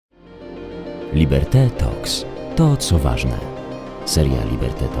Liberté Talks. To, co ważne. Seria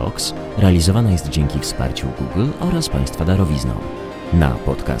Liberté Talks realizowana jest dzięki wsparciu Google oraz Państwa darowizną. Na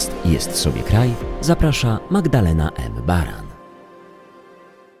podcast Jest, sobie, kraj zaprasza Magdalena M. Baran.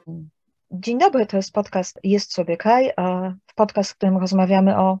 Dzień dobry, to jest podcast Jest, sobie, kraj, podcast, w którym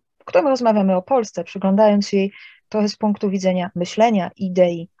rozmawiamy o Polsce, przyglądając jej trochę z punktu widzenia myślenia,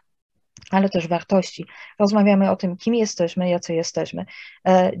 idei, ale też wartości. Rozmawiamy o tym, kim jesteśmy, jacy jesteśmy.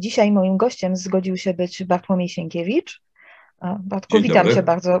 Dzisiaj moim gościem zgodził się być Bartłomiej Sienkiewicz. Bartku,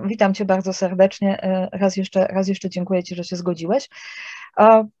 witam Cię bardzo serdecznie. Raz jeszcze dziękuję Ci, że się zgodziłeś.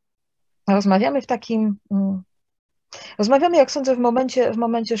 Rozmawiamy, jak sądzę, w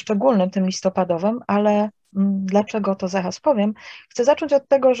momencie szczególnym, tym listopadowym, ale dlaczego, to zaraz powiem. Chcę zacząć od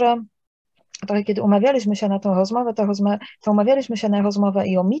tego, że trochę kiedy umawialiśmy się na tę rozmowę, to umawialiśmy się na rozmowę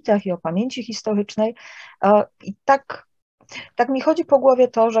i o mitach, i o pamięci historycznej. I tak mi chodzi po głowie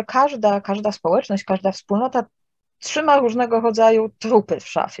to, że każda społeczność, każda wspólnota trzyma różnego rodzaju trupy w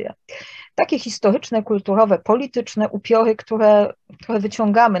szafie. Takie historyczne, kulturowe, polityczne upiory, które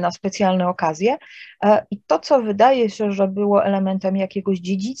wyciągamy na specjalne okazje. I to, co wydaje się, że było elementem jakiegoś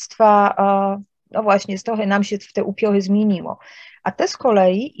dziedzictwa, no właśnie, trochę nam się w te upiory zmieniło. A te z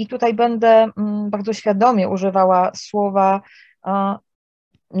kolei, i tutaj będę bardzo świadomie używała słowa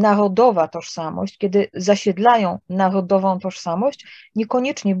narodowa tożsamość, kiedy zasiedlają narodową tożsamość,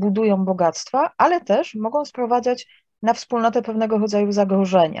 niekoniecznie budują bogactwa, ale też mogą sprowadzać na wspólnotę pewnego rodzaju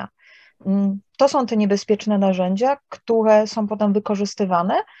zagrożenia. To są te niebezpieczne narzędzia, które są potem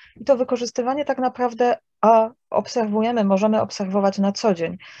wykorzystywane i to wykorzystywanie tak naprawdę możemy obserwować na co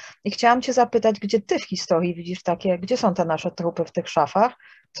dzień. I chciałam Cię zapytać, gdzie Ty w historii widzisz gdzie są te nasze trupy w tych szafach?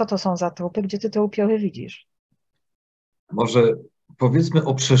 Co to są za trupy? Gdzie Ty te upiory widzisz? Może powiedzmy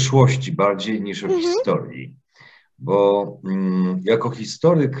o przeszłości bardziej niż o historii, bo jako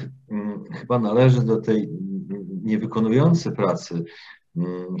historyk chyba należy do tej niewykonującej pracy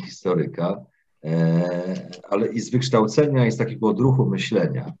historyka, ale i z wykształcenia, i z takiego odruchu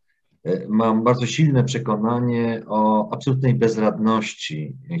myślenia. Mam bardzo silne przekonanie o absolutnej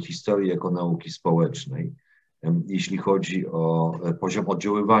bezradności historii jako nauki społecznej, jeśli chodzi o poziom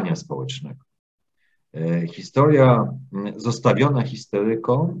oddziaływania społecznego. Historia zostawiona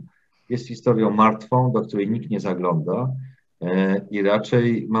historykom jest historią martwą, do której nikt nie zagląda i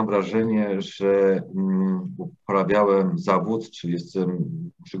raczej mam wrażenie, że uprawiałem zawód, czy jestem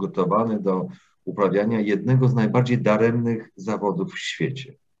przygotowany do uprawiania jednego z najbardziej daremnych zawodów w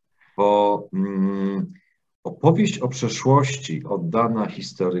świecie. Bo opowieść o przeszłości oddana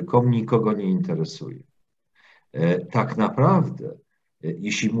historykom nikogo nie interesuje. Tak naprawdę,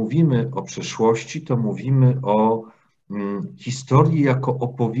 jeśli mówimy o przeszłości, to mówimy o historii jako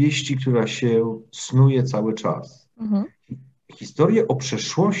opowieści, która się snuje cały czas. Historię o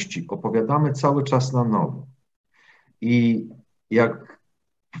przeszłości opowiadamy cały czas na nowo. I jak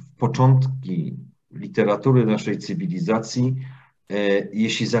w początki literatury naszej cywilizacji,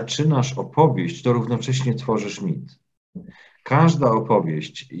 jeśli zaczynasz opowieść, to równocześnie tworzysz mit. Każda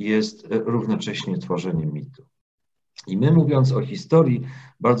opowieść jest równocześnie tworzeniem mitu. I my, mówiąc o historii,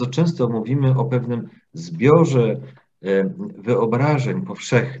 bardzo często mówimy o pewnym zbiorze wyobrażeń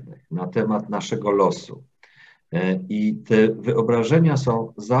powszechnych na temat naszego losu. I te wyobrażenia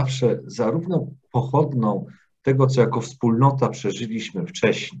są zawsze zarówno pochodną tego, co jako wspólnota przeżyliśmy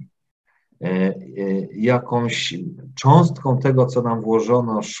wcześniej, jakąś cząstką tego, co nam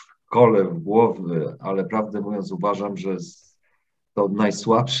włożono w szkole w głowy, ale prawdę mówiąc uważam, że to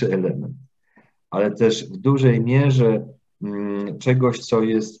najsłabszy element, ale też w dużej mierze czegoś, co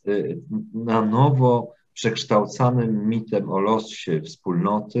jest na nowo przekształcanym mitem o losie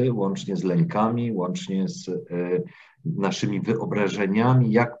wspólnoty, łącznie z lękami, łącznie z naszymi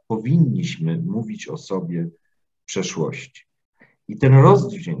wyobrażeniami, jak powinniśmy mówić o sobie w przeszłości. I ten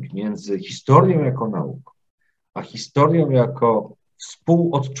rozdźwięk między historią jako nauką, a historią jako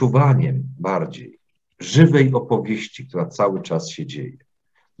współodczuwaniem bardziej żywej opowieści, która cały czas się dzieje,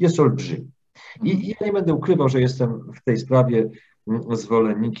 jest olbrzymi. I ja nie będę ukrywał, że jestem w tej sprawie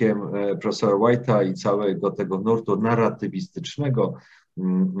zwolennikiem profesora White'a i całego tego nurtu narratywistycznego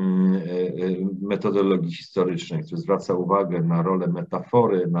metodologii historycznej, który zwraca uwagę na rolę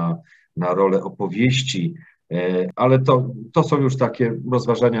metafory, na rolę opowieści, ale to są już takie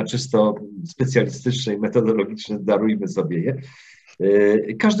rozważania czysto specjalistyczne i metodologiczne, darujmy sobie je.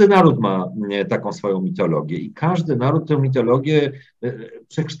 Każdy naród ma taką swoją mitologię i każdy naród tę mitologię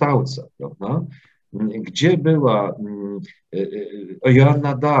przekształca, prawda? Gdzie była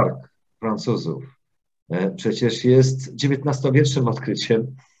Joanna d'Arc Francuzów? Przecież jest XIX-wiecznym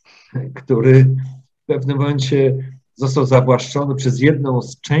odkryciem, który w pewnym momencie został zawłaszczony przez jedną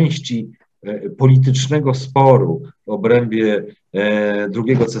z części politycznego sporu w obrębie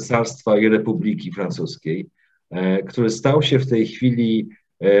II Cesarstwa i Republiki Francuskiej, który stał się w tej chwili,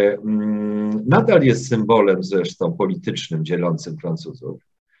 nadal jest symbolem zresztą politycznym dzielącym Francuzów,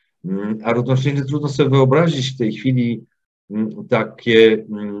 a równocześnie trudno sobie wyobrazić w tej chwili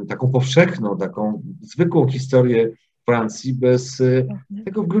taką powszechną, taką zwykłą historię Francji bez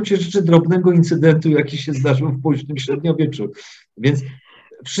tego w gruncie rzeczy drobnego incydentu, jaki się zdarzył w późnym średniowieczu. Więc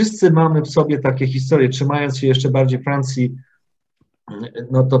wszyscy mamy w sobie takie historie. Trzymając się jeszcze bardziej Francji,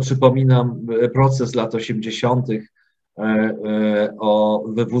 no to przypominam proces lat 80. O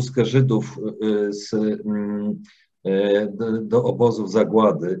wywózkę Żydów do obozów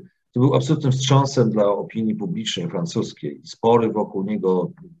zagłady. To był absolutnym wstrząsem dla opinii publicznej francuskiej. Spory wokół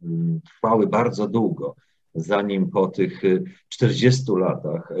niego trwały bardzo długo, zanim po tych 40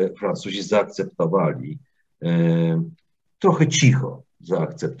 latach Francuzi zaakceptowali, trochę cicho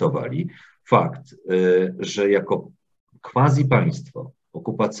zaakceptowali fakt, że jako quasi państwo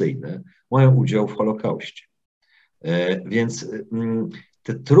okupacyjne mają udział w Holokauście. Więc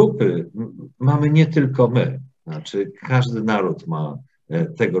te trupy mamy nie tylko my, znaczy każdy naród ma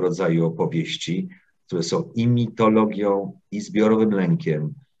tego rodzaju opowieści, które są i mitologią, i zbiorowym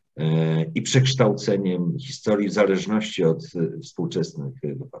lękiem, i przekształceniem historii w zależności od współczesnych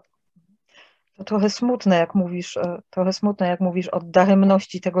wypadków. To trochę smutne, jak mówisz o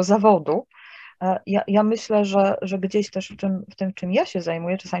daremności tego zawodu. Ja myślę, że gdzieś też w tym, czym ja się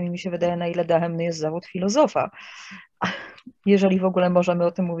zajmuję, czasami mi się wydaje, na ile daremny jest zawód filozofa, jeżeli w ogóle możemy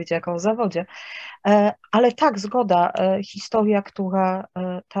o tym mówić jako o zawodzie. Ale tak, zgoda, historia,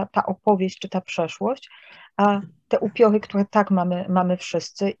 ta opowieść czy ta przeszłość, a te upiory, które tak mamy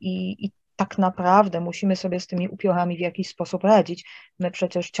wszyscy i tak naprawdę musimy sobie z tymi upiorami w jakiś sposób radzić. My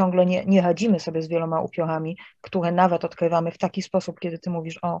przecież ciągle nie radzimy sobie z wieloma upiorami, które nawet odkrywamy w taki sposób, kiedy ty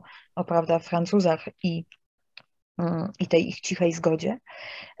mówisz o prawda, Francuzach i tej ich cichej zgodzie.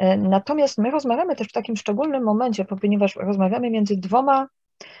 Natomiast my rozmawiamy też w takim szczególnym momencie, ponieważ rozmawiamy między dwoma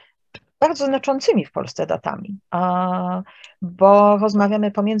bardzo znaczącymi w Polsce datami, bo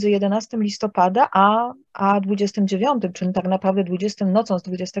rozmawiamy pomiędzy 11 listopada a 29, czyli tak naprawdę nocą z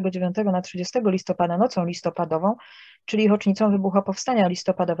 29 na 30 listopada, nocą listopadową, czyli rocznicą wybuchu Powstania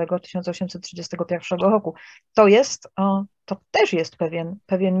Listopadowego 1831 roku. To też jest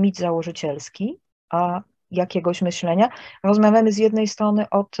pewien mit założycielski jakiegoś myślenia. Rozmawiamy z jednej strony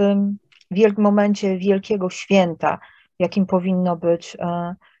o tym momencie wielkiego święta, jakim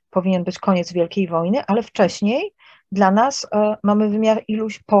powinien być koniec Wielkiej Wojny, ale wcześniej dla nas mamy wymiar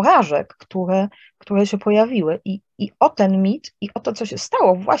iluś porażek, które się pojawiły i o ten mit i o to, co się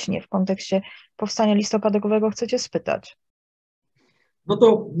stało właśnie w kontekście Powstania Listopadowego chcę cię spytać. No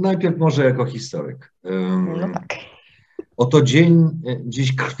to najpierw może jako historyk. No tak. Oto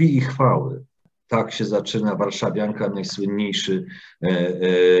dziś krwi i chwały. Tak się zaczyna Warszawianka, najsłynniejszy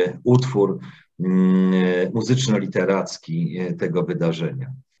utwór muzyczno-literacki tego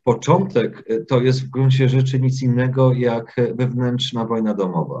wydarzenia. Początek to jest w gruncie rzeczy nic innego jak wewnętrzna wojna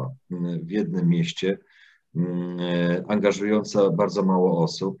domowa w jednym mieście, angażująca bardzo mało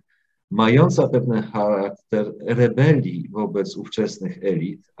osób, mająca pewien charakter rebelii wobec ówczesnych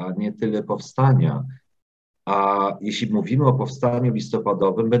elit, a nie tyle powstania. A jeśli mówimy o powstaniu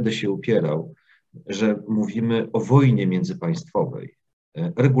listopadowym, będę się upierał, że mówimy o wojnie międzypaństwowej,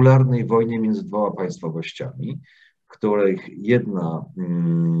 regularnej wojnie między dwoma państwowościami, których jedna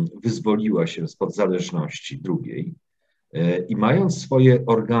wyzwoliła się spod zależności drugiej i mając swoje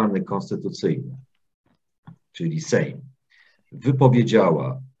organy konstytucyjne, czyli Sejm,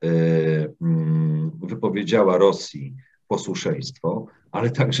 wypowiedziała Rosji posłuszeństwo, ale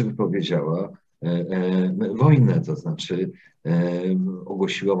także wypowiedziała wojnę, to znaczy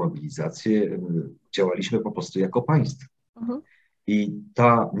ogłosiła mobilizację, działaliśmy po prostu jako państwo. I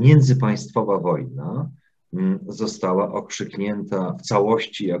ta międzypaństwowa wojna została okrzyknięta w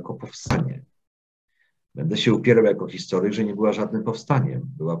całości jako powstanie. Będę się upierał jako historyk, że nie była żadnym powstaniem,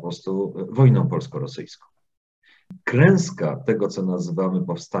 była po prostu wojną polsko-rosyjską. Klęska tego, co nazywamy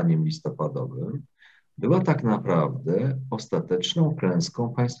powstaniem listopadowym, była tak naprawdę ostateczną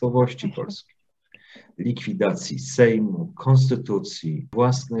klęską państwowości polskiej. Likwidacji Sejmu, konstytucji,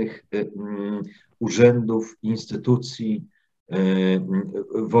 własnych urzędów, instytucji,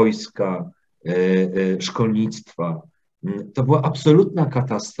 wojska, szkolnictwa. To była absolutna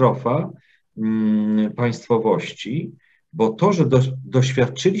katastrofa państwowości, bo to, że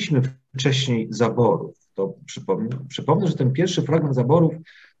doświadczyliśmy wcześniej zaborów, to przypomnę, że ten pierwszy fragment zaborów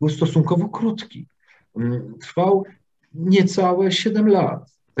był stosunkowo krótki. Trwał niecałe 7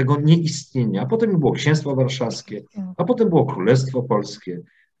 lat tego nieistnienia. Potem było Księstwo Warszawskie, a potem było Królestwo Polskie,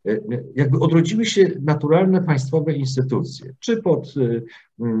 jakby odrodziły się naturalne państwowe instytucje, czy pod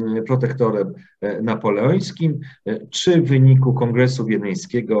protektorem napoleońskim, czy w wyniku Kongresu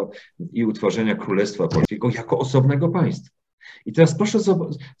Wiedeńskiego i utworzenia Królestwa Polskiego jako osobnego państwa. I teraz proszę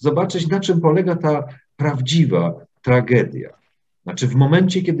zobaczyć, na czym polega ta prawdziwa tragedia. Znaczy w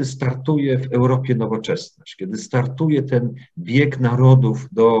momencie, kiedy startuje w Europie nowoczesność, kiedy startuje ten bieg narodów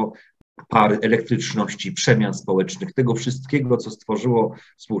do pary elektryczności, przemian społecznych, tego wszystkiego, co stworzyło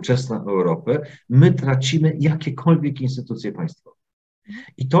współczesną Europę, my tracimy jakiekolwiek instytucje państwowe.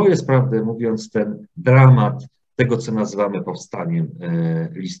 I to jest, prawdę mówiąc, ten dramat tego, co nazywamy powstaniem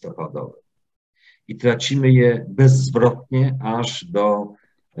listopadowym. I tracimy je bezzwrotnie aż do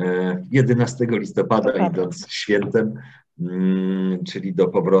 11 listopada, idąc świętem, czyli do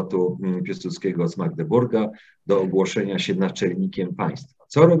powrotu Piłsudskiego z Magdeburga, do ogłoszenia się naczelnikiem państwa.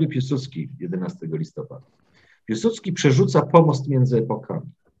 Co robi Piłsudski 11 listopada? Piłsudski przerzuca pomost między epokami.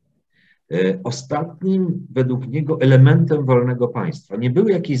 Ostatnim, według niego, elementem wolnego państwa nie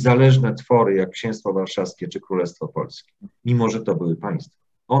były jakieś zależne twory, jak Księstwo Warszawskie czy Królestwo Polskie, mimo że to były państwa.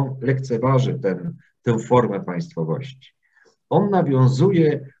 On lekceważy tę formę państwowości. On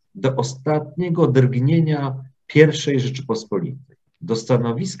nawiązuje do ostatniego drgnienia I Rzeczypospolitej, do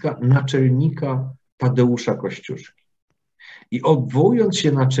stanowiska naczelnika Tadeusza Kościuszki. I odwołując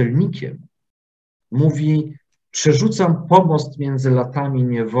się naczelnikiem, mówi: przerzucam pomost między latami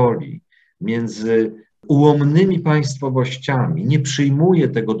niewoli, między ułomnymi państwowościami, nie przyjmuję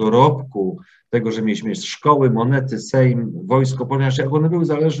tego dorobku, tego, że mieliśmy szkoły, monety, Sejm, wojsko, ponieważ jak one były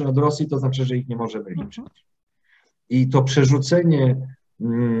zależne od Rosji, to znaczy, że ich nie możemy liczyć. I to przerzucenie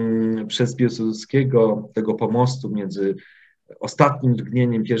przez Piłsudskiego tego pomostu między ostatnim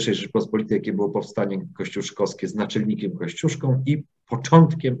drgnieniem I Rzeczypospolitej, jakie było powstanie kościuszkowskie z naczelnikiem Kościuszką, i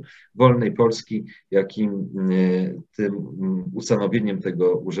początkiem wolnej Polski, jakim tym ustanowieniem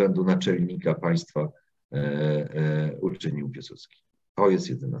tego urzędu naczelnika państwa uczynił Piłsudski. To jest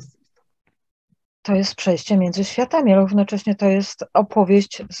 11 listopada. To jest przejście między światami, ale równocześnie to jest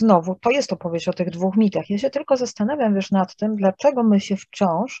opowieść, znowu, to jest opowieść o tych dwóch mitach. Ja się tylko zastanawiam, wiesz, nad tym, dlaczego my się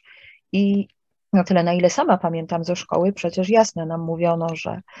wciąż, i na tyle, na ile sama pamiętam ze szkoły, przecież jasne nam mówiono,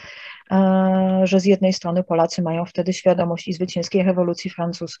 że z jednej strony Polacy mają wtedy świadomość i zwycięskiej rewolucji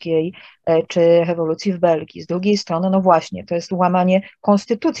francuskiej, czy rewolucji w Belgii. Z drugiej strony, no właśnie, to jest łamanie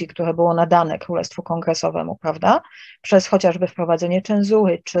konstytucji, które było nadane Królestwu Kongresowemu, prawda? Przez chociażby wprowadzenie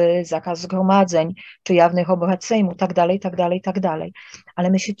cenzury, czy zakaz zgromadzeń, czy jawnych obrad Sejmu, tak dalej, tak dalej, tak dalej. Ale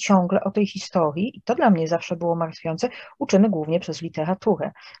my się ciągle o tej historii, i to dla mnie zawsze było martwiące, uczymy głównie przez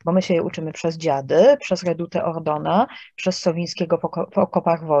literaturę, bo my się je uczymy przez dziady, przez Redutę Ordona, przez Sowińskiego w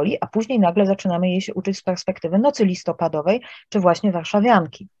okopach woli, a później nagle zaczynamy jej się uczyć z perspektywy Nocy Listopadowej, czy właśnie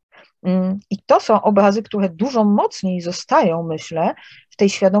Warszawianki. I to są obrazy, które dużo mocniej zostają, myślę, w tej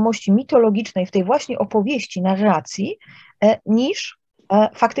świadomości mitologicznej, w tej właśnie opowieści, narracji, niż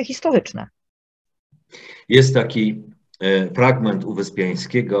fakty historyczne. Jest taki fragment u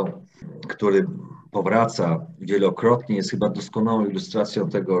Wyspiańskiego, który powraca wielokrotnie, jest chyba doskonałą ilustracją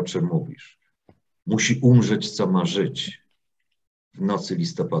tego, o czym mówisz. Musi umrzeć, co ma żyć w Nocy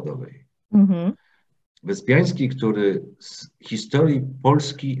Listopadowej. Wyspiański, który z historii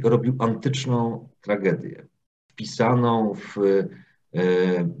Polski robił antyczną tragedię, wpisaną w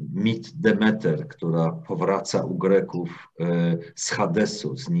mit Demeter, która powraca u Greków z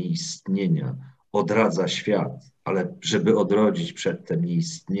Hadesu, z nieistnienia, odradza świat, ale żeby odrodzić, przedtem nie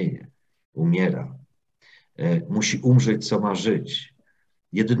istnieje, umiera. Musi umrzeć, co ma żyć.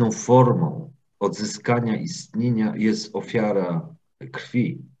 Jedyną formą odzyskania istnienia jest ofiara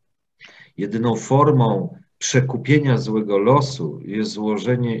krwi. Jedyną formą przekupienia złego losu jest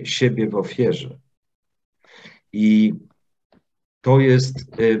złożenie siebie w ofierze. I to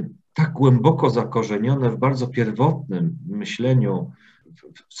jest tak głęboko zakorzenione w bardzo pierwotnym myśleniu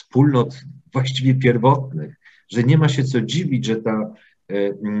wspólnot właściwie pierwotnych, że nie ma się co dziwić, że ta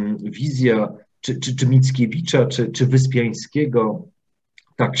wizja czy Mickiewicza, czy Wyspiańskiego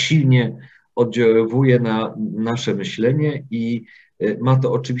tak silnie oddziaływuje na nasze myślenie i ma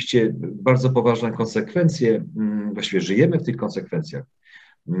to oczywiście bardzo poważne konsekwencje, właściwie żyjemy w tych konsekwencjach.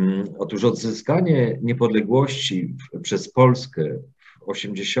 Otóż odzyskanie niepodległości przez Polskę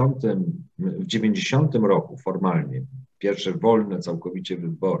w 90 roku formalnie, pierwsze wolne całkowicie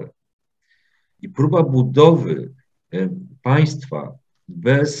wybory i próba budowy państwa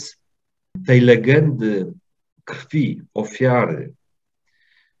bez tej legendy krwi, ofiary,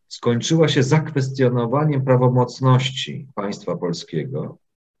 skończyła się zakwestionowaniem prawomocności państwa polskiego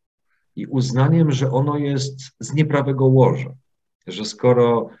i uznaniem, że ono jest z nieprawego łoża, że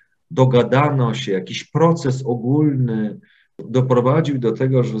skoro dogadano się, jakiś proces ogólny doprowadził do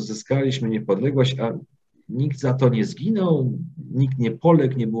tego, że uzyskaliśmy niepodległość, a nikt za to nie zginął, nikt nie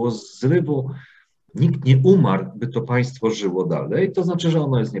poległ, nie było zrywu, nikt nie umarł, by to państwo żyło dalej, to znaczy, że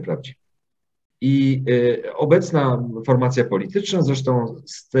ono jest nieprawdziwe. I obecna formacja polityczna, zresztą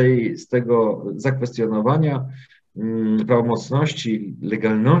z tego zakwestionowania prawomocności,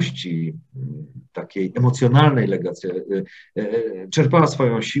 legalności, takiej emocjonalnej czerpała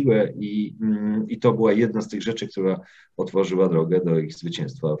swoją siłę i to była jedna z tych rzeczy, która otworzyła drogę do ich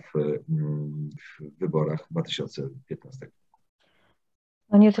zwycięstwa w wyborach 2015.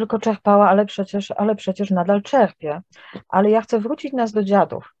 No nie tylko czerpała, ale przecież nadal czerpie. Ale ja chcę wrócić nas do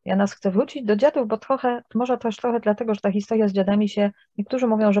dziadów. Ja nas chcę wrócić do dziadów, bo może też trochę dlatego, że ta historia z dziadami się, niektórzy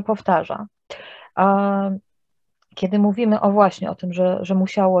mówią, że powtarza. Kiedy mówimy właśnie o tym, że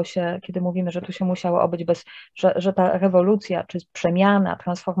musiało się, kiedy mówimy, że tu się musiało obyć że ta rewolucja, czy przemiana,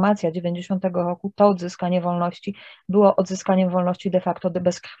 transformacja 90 roku, to odzyskanie wolności było odzyskaniem wolności de facto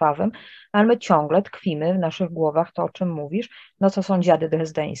bezkrwawym, ale my ciągle tkwimy w naszych głowach to, o czym mówisz, no co są dziady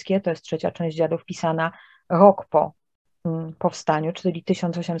drezdeńskie, to jest trzecia część dziadów pisana rok po powstaniu, czyli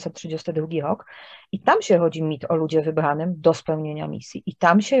 1832 rok, i tam się rodzi mit o ludzie wybranym do spełnienia misji, i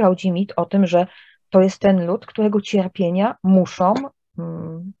tam się rodzi mit o tym, że to jest ten lud, którego cierpienia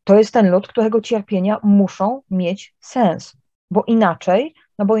muszą mieć sens, bo inaczej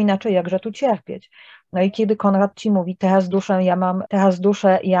jakże tu cierpieć. No i kiedy Konrad ci mówi, teraz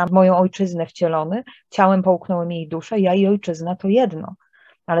duszę ja w moją ojczyznę wcielony, ciałem połknąłem jej duszę, ja i ojczyzna to jedno.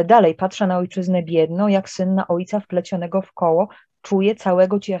 Ale dalej patrzę na ojczyznę biedną, jak syn na ojca wplecionego w koło, czuję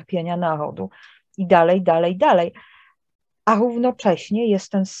całego cierpienia narodu. I dalej. A równocześnie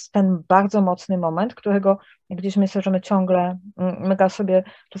jest ten bardzo mocny moment, którego gdzieś myślę, że my go sobie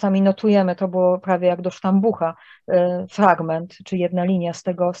czasami notujemy, to było prawie jak do sztambucha, fragment, czy jedna linia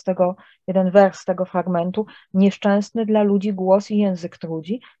jeden wers z tego fragmentu. Nieszczęsny dla ludzi głos i język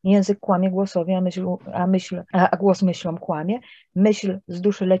trudzi, język kłamie głosowi, a głos myślom kłamie, myśl z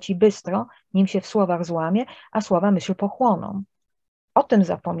duszy leci bystro, nim się w słowach złamie, a słowa myśl pochłoną. O tym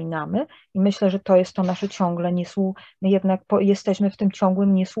zapominamy i myślę, że to jest to nasze ciągle my jednak jesteśmy w tym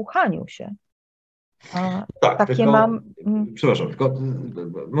ciągłym niesłuchaniu się. Przepraszam, tylko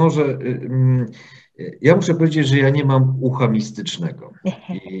może ja muszę powiedzieć, że ja nie mam ucha mistycznego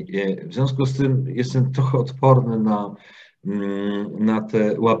i w związku z tym jestem trochę odporny na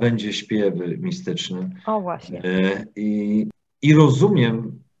te łabędzie śpiewy mistyczne. O właśnie. I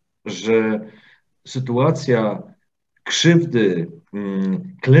rozumiem, że sytuacja krzywdy,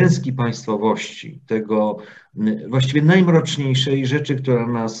 klęski państwowości, tego właściwie najmroczniejszej rzeczy, która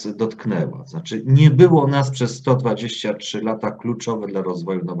nas dotknęła. Znaczy, nie było nas przez 123 lata kluczowe dla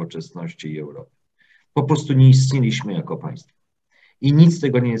rozwoju nowoczesności i Europy. Po prostu nie istnieliśmy jako państwo. I nic z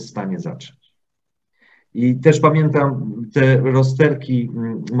tego nie jest w stanie zacząć. I też pamiętam te rozterki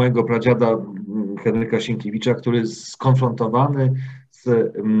mojego pradziada Henryka Sienkiewicza, który jest skonfrontowany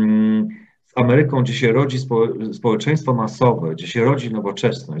z Ameryką, gdzie się rodzi społeczeństwo masowe, gdzie się rodzi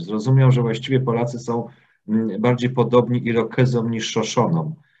nowoczesność, zrozumiał, że właściwie Polacy są bardziej podobni Irokezom niż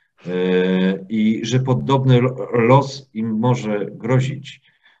Szoszonom i że podobny los im może grozić,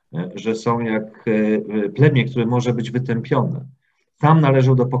 że są jak plemię, które może być wytępione. Sam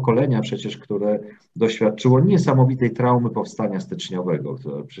należał do pokolenia przecież, które doświadczyło niesamowitej traumy powstania styczniowego,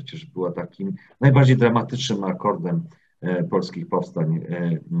 która przecież była takim najbardziej dramatycznym akordem polskich powstań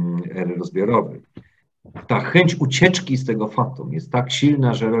ery rozbiorowej. Ta chęć ucieczki z tego fatum jest tak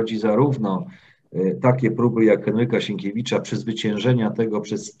silna, że rodzi zarówno takie próby jak Henryka Sienkiewicza przezwyciężenia tego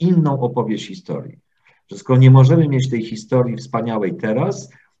przez inną opowieść historii. Że skoro nie możemy mieć tej historii wspaniałej teraz,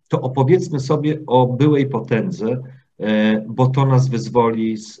 to opowiedzmy sobie o byłej potędze, bo to nas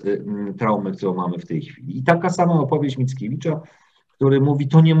wyzwoli z traumy, którą mamy w tej chwili. I taka sama opowieść Mickiewicza, który mówi,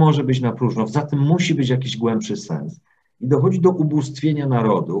 to nie może być na próżno, za tym musi być jakiś głębszy sens. I dochodzi do ubóstwienia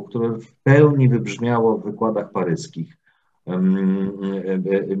narodu, które w pełni wybrzmiało w wykładach paryskich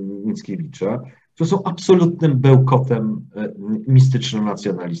Mickiewicza, które są absolutnym bełkotem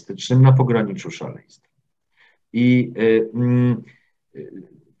mistyczno-nacjonalistycznym na pograniczu szaleństwa. I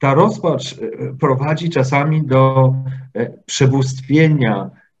ta rozpacz prowadzi czasami do przebóstwienia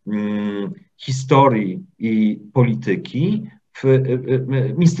historii i polityki w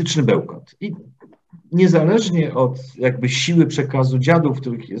mistyczny bełkot. I niezależnie od jakby siły przekazu dziadów,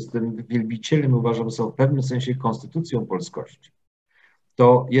 których jestem wielbicielem, uważam, że są w pewnym sensie konstytucją polskości,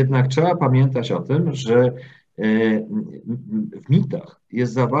 to jednak trzeba pamiętać o tym, że w mitach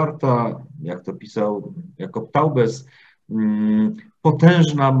jest zawarta, jak to pisał Jakob Taubes,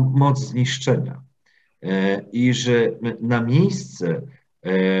 potężna moc zniszczenia i że na miejsce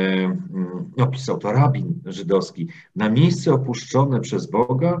opisał to rabin żydowski, na miejsce opuszczone przez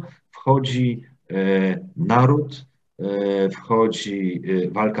Boga wchodzi naród, wchodzi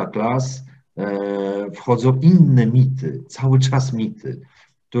walka klas, wchodzą inne mity, cały czas mity,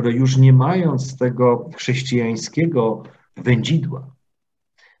 które już nie mając tego chrześcijańskiego wędzidła,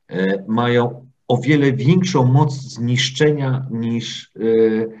 mają o wiele większą moc zniszczenia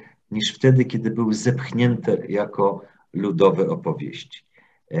niż wtedy, kiedy były zepchnięte jako ludowe opowieści.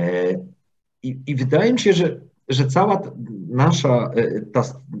 I wydaje mi się, że cała nasza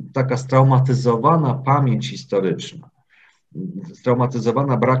taka straumatyzowana pamięć historyczna,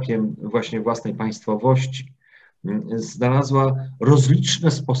 straumatyzowana brakiem właśnie własnej państwowości, znalazła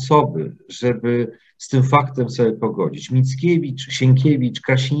rozliczne sposoby, żeby z tym faktem sobie pogodzić. Mickiewicz, Sienkiewicz,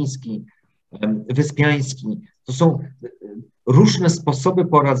 Krasiński, Wyspiański, to są różne sposoby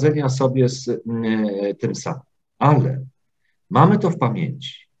poradzenia sobie z tym samym. Ale mamy to w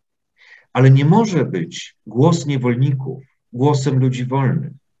pamięci. Ale nie może być głos niewolników głosem ludzi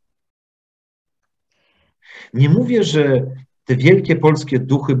wolnych. Nie mówię, że te wielkie polskie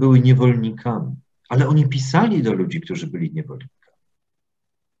duchy były niewolnikami, ale oni pisali do ludzi, którzy byli niewolnikami.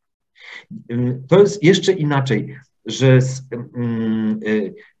 To jest jeszcze inaczej, że z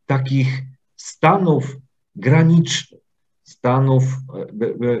takich stanów granicznych, stanów,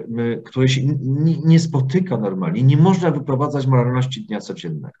 które się nie spotyka normalnie, nie można wyprowadzać moralności dnia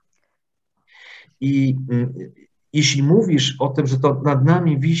codziennego. I jeśli mówisz o tym, że to nad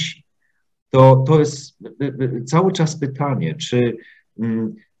nami wisi, to jest cały czas pytanie, czy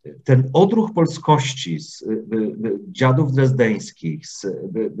ten odruch polskości z dziadów drezdeńskich, z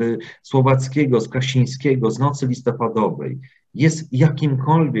Słowackiego, z Krasińskiego, z Nocy Listopadowej jest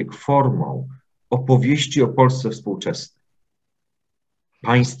jakimkolwiek formą opowieści o Polsce współczesnej.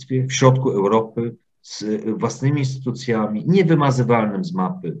 Państwie w środku Europy z własnymi instytucjami, niewymazywalnym z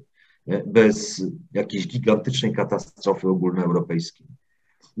mapy, bez jakiejś gigantycznej katastrofy ogólnoeuropejskiej.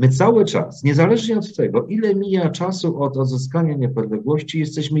 My cały czas, niezależnie od tego, ile mija czasu od odzyskania niepodległości,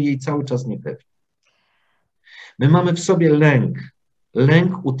 jesteśmy jej cały czas niepewni. My mamy w sobie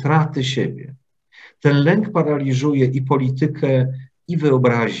lęk utraty siebie. Ten lęk paraliżuje i politykę, i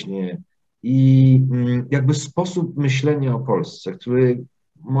wyobraźnię, i jakby sposób myślenia o Polsce, który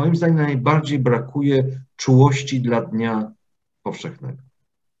moim zdaniem najbardziej brakuje czułości dla dnia powszechnego.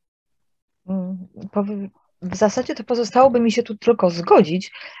 W zasadzie to pozostałoby mi się tu tylko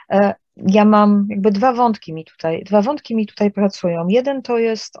zgodzić. Ja mam jakby dwa wątki mi tutaj pracują. Jeden to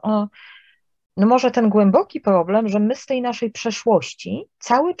jest no może ten głęboki problem, że my z tej naszej przeszłości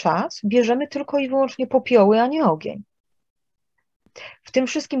cały czas bierzemy tylko i wyłącznie popioły, a nie ogień. W tym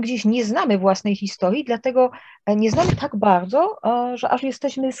wszystkim gdzieś nie znamy własnej historii, dlatego nie znamy tak bardzo, że aż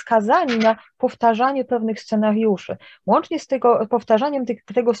jesteśmy skazani na powtarzanie pewnych scenariuszy. Łącznie z tego powtarzaniem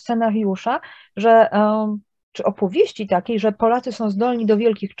tego scenariusza, że czy opowieści takiej, że Polacy są zdolni do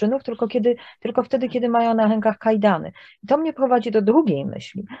wielkich czynów tylko wtedy, kiedy mają na rękach kajdany. I to mnie prowadzi do drugiej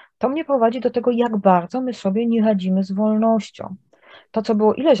myśli. To mnie prowadzi do tego, jak bardzo my sobie nie radzimy z wolnością. To, co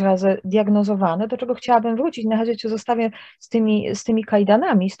było ileś razy diagnozowane, do czego chciałabym wrócić, na razie cię zostawię z tymi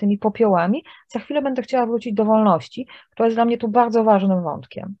kajdanami, z tymi popiołami, za chwilę będę chciała wrócić do wolności, która jest dla mnie tu bardzo ważnym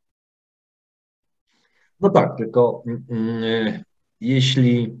wątkiem. No tak, tylko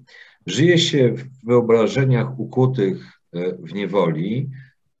jeśli żyje się w wyobrażeniach ukutych w niewoli,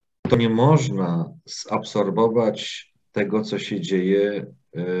 to nie można zabsorbować tego, co się dzieje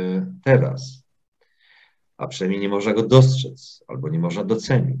teraz. A przynajmniej nie można go dostrzec, albo nie można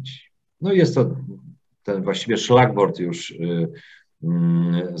docenić. No jest to ten właściwie szlagwort już,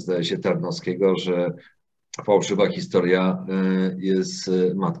 zdaje się, Tarnowskiego, że fałszywa historia jest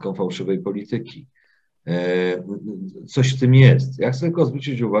matką fałszywej polityki. Coś w tym jest. Ja chcę tylko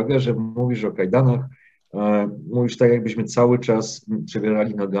zwrócić uwagę, że mówisz o kajdanach, mówisz tak, jakbyśmy cały czas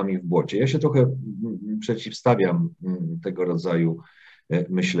przebierali nogami w błocie. Ja się trochę przeciwstawiam tego rodzaju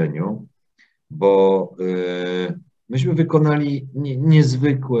myśleniu, bo myśmy wykonali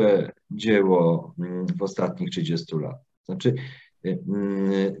niezwykłe dzieło w ostatnich 30 latach. Znaczy,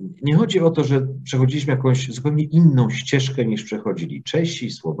 nie chodzi o to, że przechodziliśmy jakąś zupełnie inną ścieżkę niż przechodzili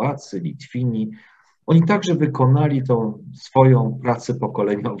Czesi, Słowacy, Litwini. Oni także wykonali tą swoją pracę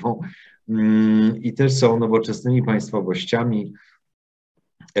pokoleniową i też są nowoczesnymi państwowościami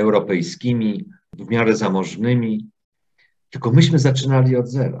europejskimi, w miarę zamożnymi. Tylko myśmy zaczynali od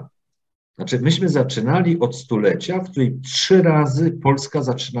zera. Znaczy, myśmy zaczynali od stulecia, w której 3 razy Polska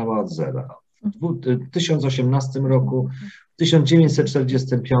zaczynała od zera. W 1018 roku, w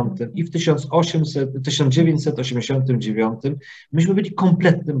 1945 i w 1989 myśmy byli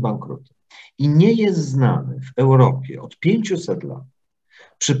kompletnym bankrutem. I nie jest znany w Europie od 500 lat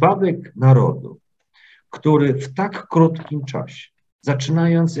Przypadek narodu, który w tak krótkim czasie,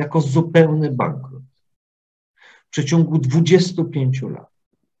 zaczynając jako zupełny bankrut, w przeciągu 25 lat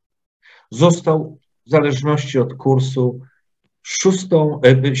został w zależności od kursu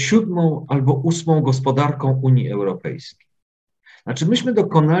siódmą albo 8 gospodarką Unii Europejskiej. Znaczy myśmy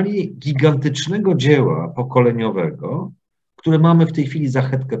dokonali gigantycznego dzieła pokoleniowego, które mamy w tej chwili za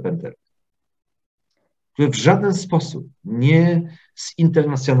chetkę pętelkę, które w żaden sposób nie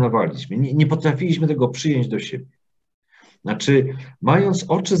zinternacjonowaliśmy, nie potrafiliśmy tego przyjąć do siebie. Znaczy, mając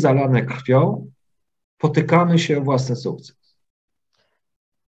oczy zalane krwią, potykamy się o własny sukces.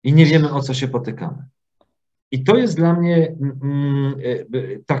 I nie wiemy, o co się potykamy. I to jest dla mnie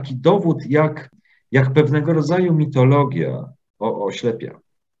taki dowód, jak pewnego rodzaju mitologia oślepia.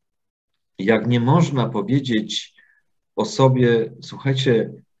 Jak nie można powiedzieć o sobie,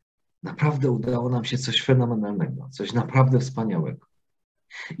 słuchajcie, naprawdę udało nam się coś fenomenalnego, coś naprawdę wspaniałego.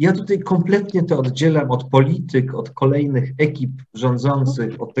 Ja tutaj kompletnie to oddzielam od polityk, od kolejnych ekip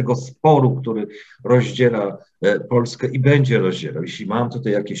rządzących, od tego sporu, który rozdziela Polskę i będzie rozdzielał. Jeśli mam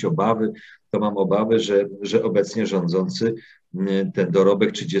tutaj jakieś obawy, to mam obawy, że obecnie rządzący ten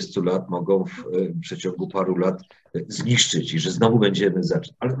dorobek 30 lat mogą w przeciągu paru lat zniszczyć i że znowu będziemy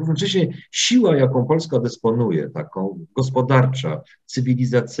zacząć. Ale równocześnie siła, jaką Polska dysponuje, taką gospodarcza,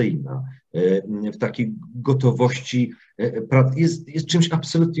 cywilizacyjna, w takiej gotowości, jest czymś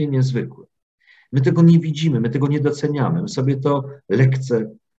absolutnie niezwykłym. My tego nie widzimy, my tego nie doceniamy, my sobie to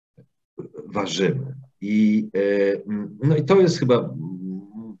lekceważymy. No i to jest chyba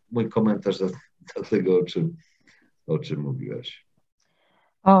mój komentarz do tego, o czym mówiłaś.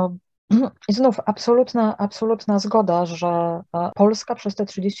 I znów absolutna zgoda, że Polska przez te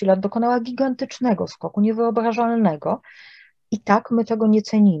 30 lat dokonała gigantycznego skoku, niewyobrażalnego i tak my tego nie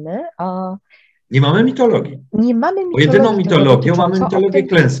cenimy. Nie mamy mitologii. Nie mamy mitologii. Bo jedyną mitologią mamy mitologię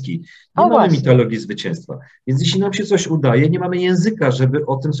klęski. Nie mamy mitologii zwycięstwa. Więc jeśli nam się coś udaje, nie mamy języka, żeby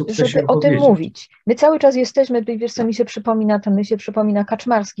o tym sukcesie o tym mówić. My cały czas jesteśmy, wiesz co, mi się przypomina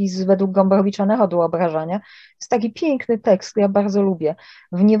Kaczmarski według Gombrowicza Narodu Obrażania. Jest taki piękny tekst, ja bardzo lubię.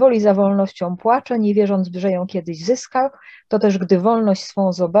 W niewoli za wolnością płacze, nie wierząc, że ją kiedyś zyskał, to też gdy wolność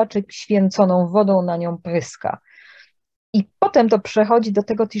swą zobaczy, święconą wodą na nią pryska. I potem to przechodzi do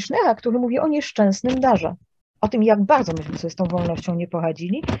tego Tischnera, który mówi o nieszczęsnym darze. O tym, jak bardzo myśmy sobie z tą wolnością nie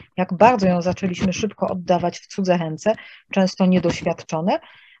poradzili, jak bardzo ją zaczęliśmy szybko oddawać w cudze ręce, często niedoświadczone,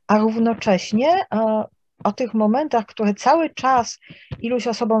 a równocześnie o tych momentach, które cały czas iluś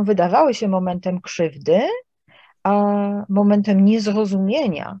osobom wydawały się momentem krzywdy, momentem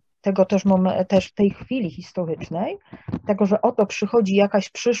niezrozumienia tego też w tej chwili historycznej, tego, że oto przychodzi jakaś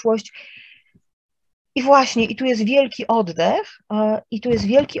przyszłość. I właśnie, i tu jest wielki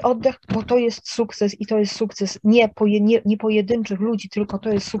oddech, bo to jest sukces i to jest sukces nie pojedynczych ludzi, tylko to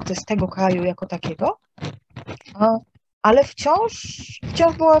jest sukces tego kraju jako takiego, ale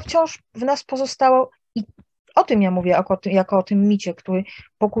wciąż w nas pozostało, i o tym ja mówię jako o tym micie, który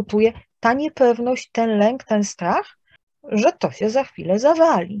pokutuje, ta niepewność, ten lęk, ten strach, że to się za chwilę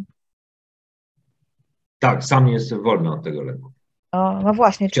zawali. Tak, sam nie jestem wolny od tego lęku. No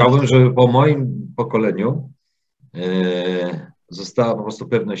właśnie. Chciałbym, żeby po moim pokoleniu została po prostu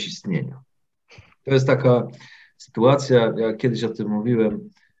pewność istnienia. To jest taka sytuacja, ja kiedyś o tym mówiłem,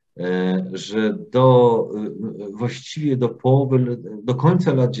 że właściwie do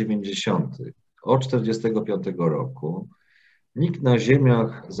końca lat 90., od 1945 roku, nikt na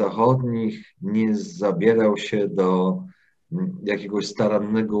ziemiach zachodnich nie zabierał się do jakiegoś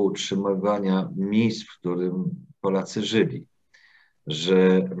starannego utrzymywania miejsc, w którym Polacy żyli.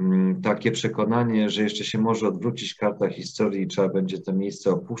 Że takie przekonanie, że jeszcze się może odwrócić karta historii i trzeba będzie to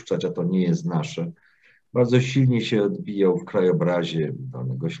miejsce opuszczać, a to nie jest nasze, bardzo silnie się odbijał w krajobrazie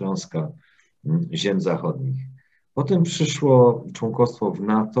Dolnego Śląska, ziem zachodnich. Potem przyszło członkostwo w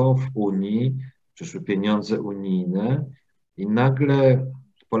NATO, w Unii, przyszły pieniądze unijne i nagle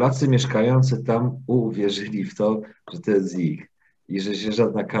Polacy mieszkający tam uwierzyli w to, że to jest ich i że się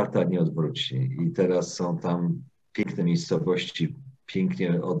żadna karta nie odwróci. I teraz są tam piękne miejscowości,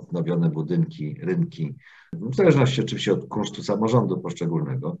 pięknie odnowione budynki, rynki, w zależności oczywiście od kunsztu samorządu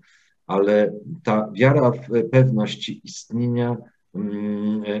poszczególnego, ale ta wiara w pewność istnienia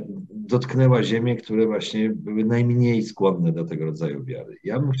dotknęła ziemię, które właśnie były najmniej skłonne do tego rodzaju wiary.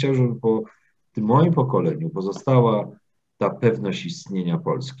 Ja bym chciał, żeby po tym moim pokoleniu pozostała ta pewność istnienia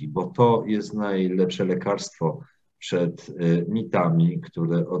Polski, bo to jest najlepsze lekarstwo przed mitami,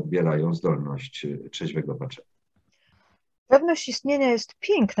 które odbierają zdolność trzeźwego patrzenia. Pewność istnienia jest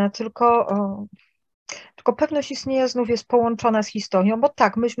piękna, tylko Tylko pewność istnienia znów jest połączona z historią, bo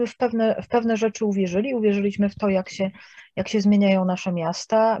tak, myśmy w pewne rzeczy uwierzyliśmy w to, jak się zmieniają nasze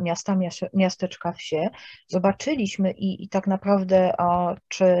miasteczka, wsie. Zobaczyliśmy i tak naprawdę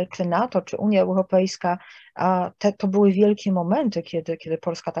czy NATO, czy Unia Europejska, to były wielkie momenty, kiedy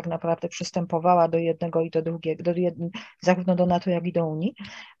Polska tak naprawdę przystępowała do jednego i do drugiego, zarówno do NATO, jak i do Unii.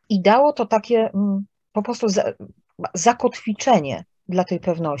 I dało to takie po prostu zakotwiczenie dla tej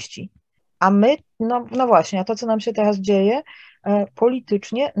pewności. A my, no właśnie, a to, co nam się teraz dzieje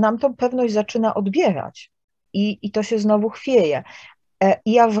politycznie, nam tą pewność zaczyna odbierać i to się znowu chwieje.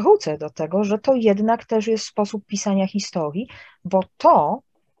 I ja wrócę do tego, że to jednak też jest sposób pisania historii, bo to,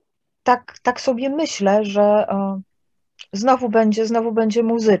 tak sobie myślę, że znowu będzie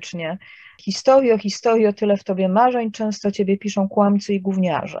muzycznie. Historio, tyle w tobie marzeń, często ciebie piszą kłamcy i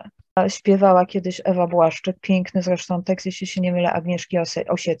gówniarze. Śpiewała kiedyś Ewa Błaszczyk, piękny zresztą tekst, jeśli się nie mylę, Agnieszki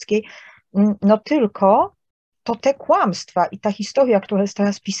Osieckiej. No tylko to te kłamstwa i ta historia, która jest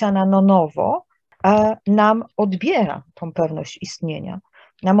teraz pisana na nowo, nam odbiera tą pewność istnienia.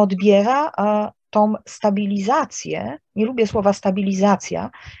 Nam odbiera tą stabilizację, nie lubię słowa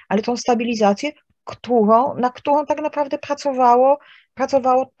stabilizacja, ale tą stabilizację, na którą tak naprawdę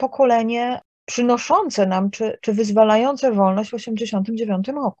pracowało pokolenie przynoszące nam, czy wyzwalające wolność w 1989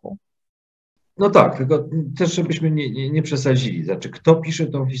 roku. No tak, tylko też żebyśmy nie przesadzili. Znaczy, kto pisze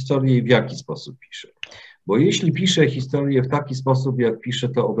tą historię i w jaki sposób pisze. Bo jeśli pisze historię w taki sposób, jak pisze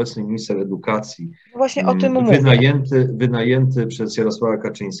to obecny minister edukacji, właśnie o tym mówię. Wynajęty przez Jarosława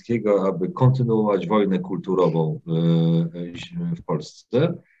Kaczyńskiego, aby kontynuować wojnę kulturową w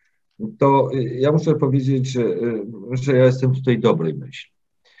Polsce, to ja muszę powiedzieć, że ja jestem tutaj dobrej myśli.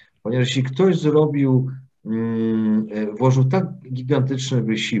 Ponieważ jeśli ktoś włożył tak gigantyczny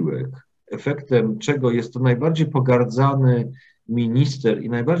wysiłek, efektem czego jest to najbardziej pogardzany minister i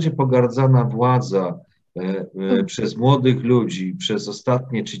najbardziej pogardzana władza przez młodych ludzi przez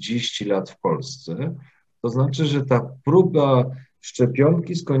ostatnie 30 lat w Polsce, to znaczy, że ta próba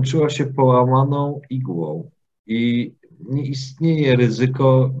szczepionki skończyła się połamaną igłą i nie istnieje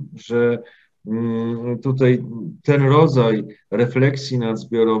ryzyko, że tutaj ten rodzaj refleksji nad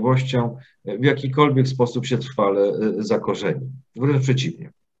zbiorowością w jakikolwiek sposób się trwale zakorzeni. Wręcz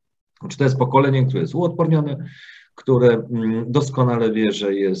przeciwnie. Czy to jest pokolenie, które jest uodpornione, które doskonale wie,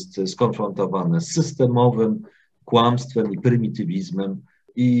 że jest skonfrontowane z systemowym kłamstwem i prymitywizmem,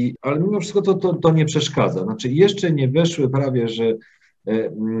 ale mimo wszystko to nie przeszkadza. Znaczy jeszcze nie weszły prawie, że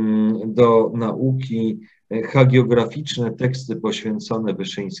do nauki hagiograficzne teksty poświęcone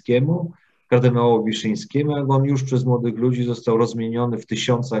Wyszyńskiemu, kardynałowi Wyszyńskiemu, jak on już przez młodych ludzi został rozmieniony w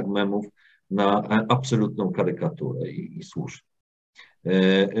tysiącach memów na absolutną karykaturę i słusznie.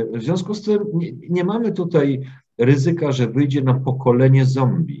 W związku z tym nie mamy tutaj ryzyka, że wyjdzie nam pokolenie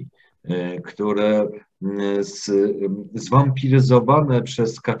zombie, które zwampiryzowane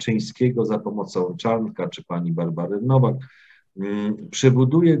przez Kaczyńskiego za pomocą Czarnka czy pani Barbary Nowak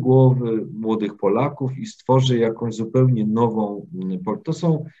przebuduje głowy młodych Polaków i stworzy jakąś zupełnie nową. To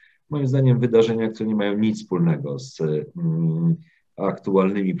są moim zdaniem wydarzenia, które nie mają nic wspólnego z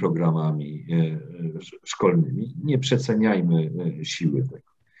aktualnymi programami szkolnymi. Nie przeceniajmy siły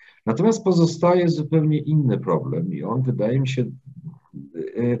tego. Natomiast pozostaje zupełnie inny problem i on wydaje mi się,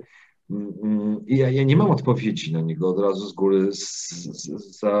 ja nie mam odpowiedzi na niego od razu z góry,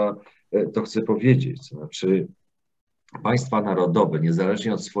 to chcę powiedzieć. To znaczy państwa narodowe,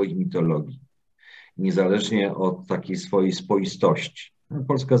 niezależnie od swoich mitologii, niezależnie od takiej swojej spoistości.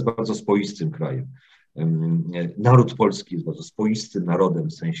 Polska jest bardzo spoistym krajem. Naród polski jest bardzo spoistym narodem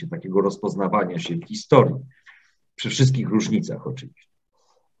w sensie takiego rozpoznawania się w historii, przy wszystkich różnicach oczywiście.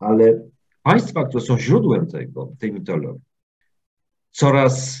 Ale państwa, które są źródłem tej mitologii,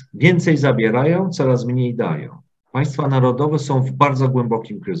 coraz więcej zabierają, coraz mniej dają. Państwa narodowe są w bardzo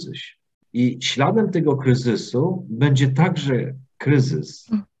głębokim kryzysie. I śladem tego kryzysu będzie także kryzys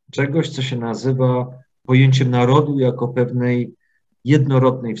czegoś, co się nazywa pojęciem narodu jako pewnej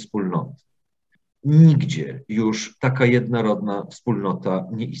jednorodnej wspólnoty. Nigdzie już taka jednorodna wspólnota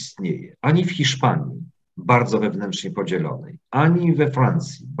nie istnieje. Ani w Hiszpanii, bardzo wewnętrznie podzielonej, ani we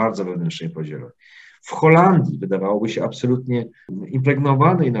Francji, bardzo wewnętrznie podzielonej. W Holandii wydawałoby się absolutnie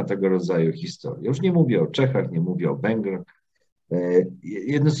impregnowanej na tego rodzaju historii. Już nie mówię o Czechach, nie mówię o Węgrzech.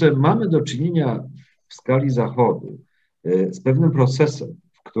 Jednym słowem, mamy do czynienia w skali Zachodu z pewnym procesem,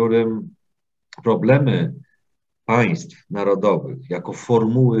 w którym problemy państw narodowych jako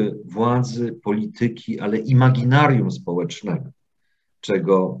formuły władzy, polityki, ale imaginarium społecznego,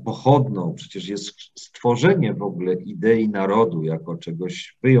 czego pochodną przecież jest stworzenie w ogóle idei narodu jako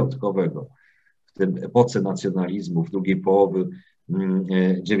czegoś wyjątkowego w tym epoce nacjonalizmu, w drugiej połowie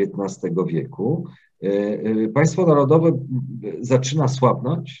XIX wieku. Państwo narodowe zaczyna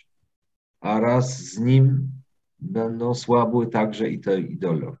słabnąć, a wraz z nim będą słabły także i te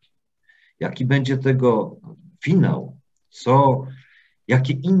ideologie. Jaki będzie tego finał?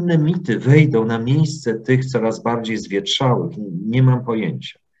 Jakie inne mity wejdą na miejsce tych coraz bardziej zwietrzałych? Nie mam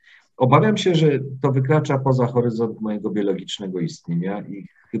pojęcia. Obawiam się, że to wykracza poza horyzont mojego biologicznego istnienia i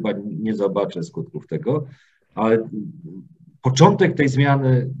chyba nie zobaczę skutków tego, ale początku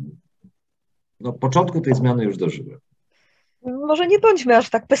tej zmiany już dożyłem. Może nie bądźmy aż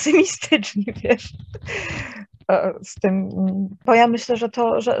tak pesymistyczni, wiesz, z tym, bo ja myślę, że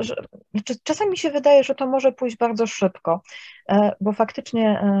czasami mi się wydaje, że to może pójść bardzo szybko, bo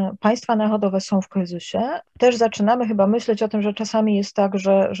faktycznie państwa narodowe są w kryzysie. Też zaczynamy chyba myśleć o tym, że czasami jest tak,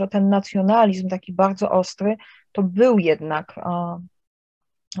 że ten nacjonalizm taki bardzo ostry, to był jednak,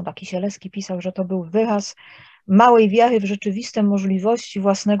 Kisielewski pisał, że to był wyraz małej wiary w rzeczywiste możliwości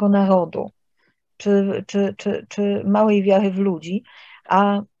własnego narodu, czy małej wiary w ludzi,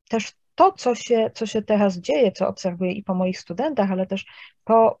 a też to, co się teraz dzieje, co obserwuję i po moich studentach, ale też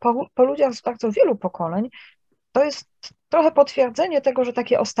po ludziach z bardzo wielu pokoleń, to jest trochę potwierdzenie tego, że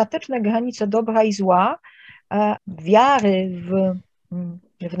takie ostateczne granice dobra i zła, wiary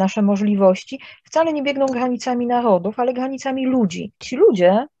w nasze możliwości, wcale nie biegną granicami narodów, ale granicami ludzi. Ci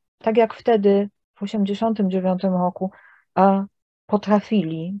ludzie, tak jak wtedy w 1989 roku,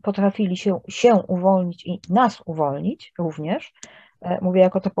 potrafili się uwolnić i nas uwolnić również. Mówię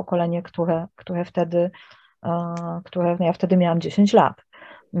jako to pokolenie, które wtedy, ja wtedy miałam 10 lat.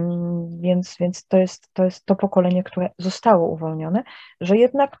 Więc to jest to pokolenie, które zostało uwolnione, że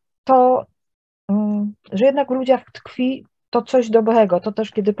jednak w ludziach tkwi to coś dobrego. To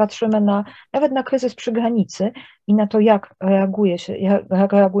też, kiedy patrzymy nawet na kryzys przy granicy i na to, jak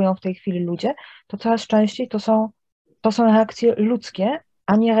reagują w tej chwili ludzie, to coraz częściej to są reakcje ludzkie,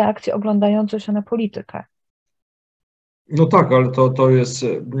 a nie reakcje oglądające się na politykę. No tak, ale to jest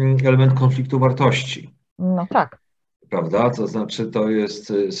element konfliktu wartości. No tak. Prawda? To znaczy, to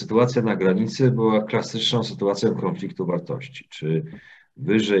jest sytuacja na granicy, była klasyczną sytuacją konfliktu wartości. Czy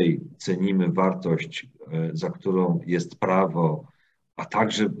wyżej cenimy wartość, za którą jest prawo, a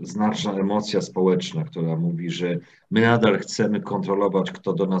także znaczna emocja społeczna, która mówi, że my nadal chcemy kontrolować,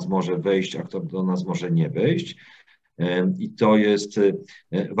 kto do nas może wejść, a kto do nas może nie wejść. I to jest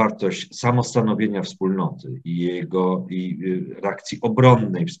wartość samostanowienia wspólnoty i reakcji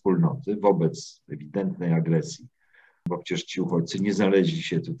obronnej wspólnoty wobec ewidentnej agresji. Bo przecież ci uchodźcy nie znaleźli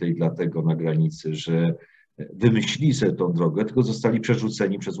się tutaj dlatego na granicy, że wymyślili sobie tą drogę, tylko zostali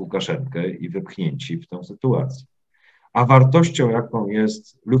przerzuceni przez Łukaszenkę i wypchnięci w tę sytuację. A wartością, jaką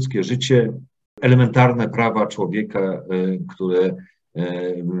jest ludzkie życie, elementarne prawa człowieka,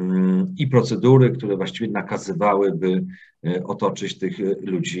 i procedury, które właściwie nakazywałyby otoczyć tych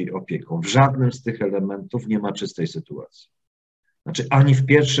ludzi opieką. W żadnym z tych elementów nie ma czystej sytuacji. Znaczy ani w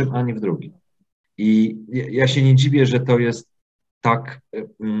pierwszym, ani w drugim. I ja się nie dziwię, że to jest tak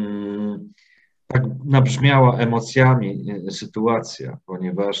nabrzmiała emocjami sytuacja,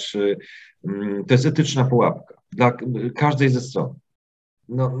 ponieważ to jest etyczna pułapka dla każdej ze stron.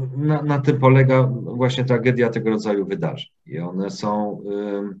 No, na tym polega właśnie tragedia tego rodzaju wydarzeń. I one są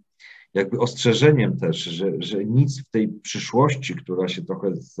jakby ostrzeżeniem też, że nic w tej przyszłości, która się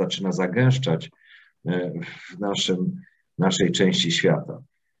trochę zaczyna zagęszczać w naszej części świata,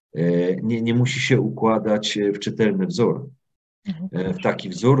 nie musi się układać w czytelny wzór. W taki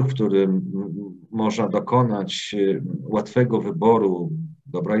wzór, w którym można dokonać łatwego wyboru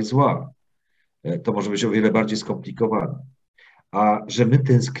dobra i zła. To może być o wiele bardziej skomplikowane. A że my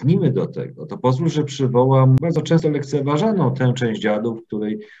tęsknimy do tego, to pozwól, że przywołam bardzo często lekceważaną tę część dziadów, w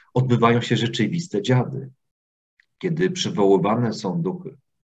której odbywają się rzeczywiste dziady. Kiedy przywoływane są duchy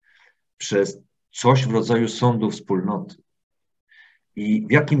przez coś w rodzaju sądu wspólnoty. I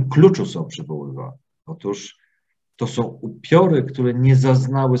w jakim kluczu są przywoływane? Otóż to są upiory, które nie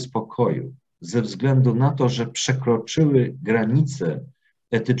zaznały spokoju ze względu na to, że przekroczyły granice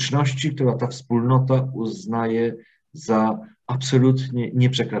etyczności, która ta wspólnota uznaje za absolutnie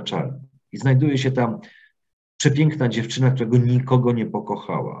nieprzekraczalne. I znajduje się tam przepiękna dziewczyna, którego nikogo nie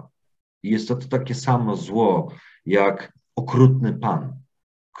pokochała. I jest to takie samo zło, jak okrutny pan,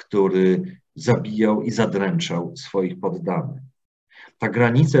 który zabijał i zadręczał swoich poddanych. Ta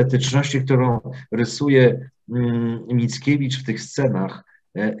granica etyczności, którą rysuje Mickiewicz w tych scenach,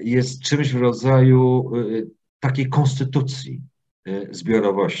 jest czymś w rodzaju takiej konstytucji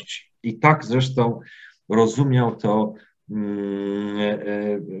zbiorowości. I tak zresztą rozumiał to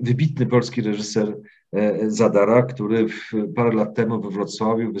wybitny polski reżyser Zadara, który parę lat temu we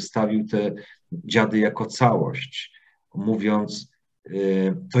Wrocławiu wystawił te dziady jako całość, mówiąc,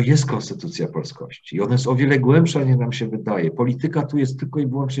 to jest konstytucja polskości i ona jest o wiele głębsza, niż nam się wydaje. Polityka tu jest tylko i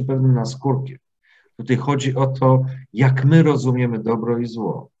wyłącznie pewnym naskórkiem. Tutaj chodzi o to, jak my rozumiemy dobro i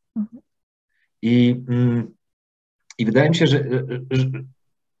zło. I wydaje mi się,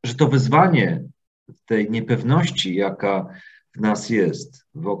 że to wyzwanie tej niepewności, jaka w nas jest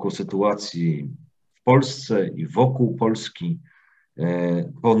wokół sytuacji w Polsce i wokół Polski,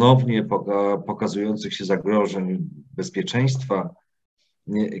 ponownie pokazujących się zagrożeń bezpieczeństwa,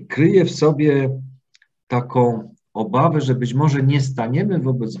 kryje w sobie taką obawę, że być może nie staniemy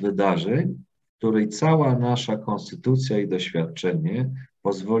wobec wydarzeń, której cała nasza konstytucja i doświadczenie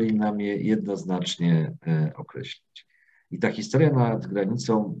pozwoli nam je jednoznacznie określić. I ta historia nad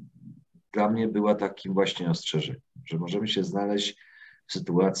granicą dla mnie była takim właśnie ostrzeżeniem, że możemy się znaleźć w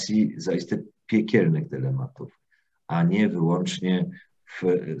sytuacji zaiste piekielnych dylematów, a nie wyłącznie w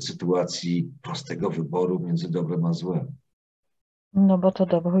sytuacji prostego wyboru między dobrem a złem. No bo to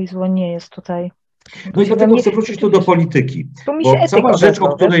dobro i zło nie jest tutaj. No i dlatego chcę wrócić tu do polityki, bo cała rzecz,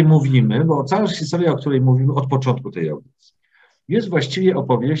 o której mówimy, bo cała historia, o której mówimy od początku tej audycji, jest właściwie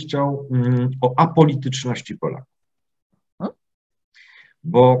opowieścią o apolityczności Polaków.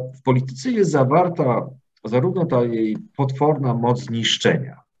 Bo w polityce jest zawarta zarówno ta jej potworna moc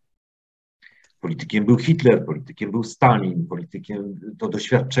niszczenia. Politykiem był Hitler, politykiem był Stalin, politykiem to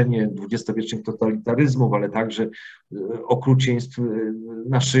doświadczenie dwudziestowiecznych totalitaryzmów, ale także okrucieństw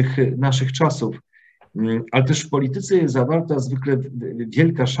naszych czasów. Ale też w polityce jest zawarta zwykle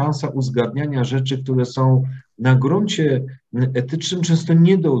wielka szansa uzgadniania rzeczy, które są na gruncie etycznym często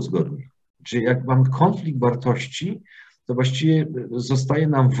nie do uzgodnienia. Czyli jak mamy konflikt wartości, to właściwie zostaje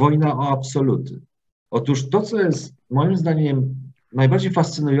nam wojna o absoluty. Otóż to, co jest moim zdaniem najbardziej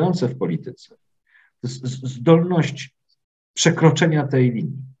fascynujące w polityce, to jest zdolność przekroczenia tej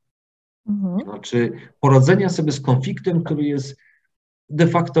linii. Znaczy poradzenia sobie z konfliktem, który jest de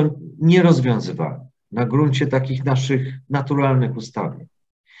facto nierozwiązywalny na gruncie takich naszych naturalnych ustawień.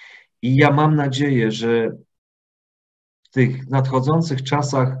 I ja mam nadzieję, że w tych nadchodzących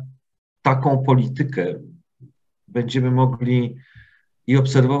czasach taką politykę będziemy mogli i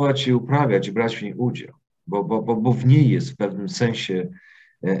obserwować, i uprawiać, i brać w niej udział, bo w niej jest w pewnym sensie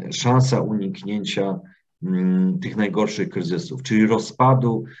szansa uniknięcia tych najgorszych kryzysów, czyli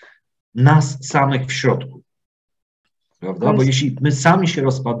rozpadu nas samych w środku. Prawda? Bo jeśli my sami się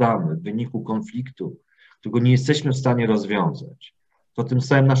rozpadamy w wyniku konfliktu, którego nie jesteśmy w stanie rozwiązać, to tym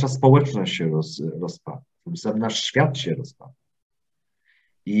samym nasza społeczność się rozpada, tym samym nasz świat się rozpada.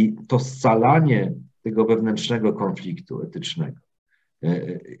 I to scalanie tego wewnętrznego konfliktu etycznego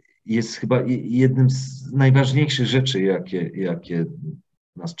jest chyba jednym z najważniejszych rzeczy, jakie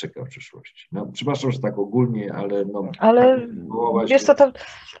nas czeka w przyszłości. No, przepraszam, że tak ogólnie, ale... Ale wiesz co, to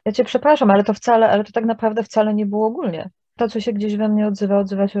ja cię przepraszam, ale to tak naprawdę wcale nie było ogólnie. To, co się gdzieś we mnie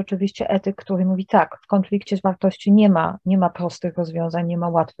odzywa się oczywiście etyk, który mówi tak, w konflikcie z wartości nie ma prostych rozwiązań, nie ma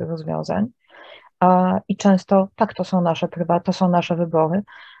łatwych rozwiązań. I często tak, to są nasze wybory.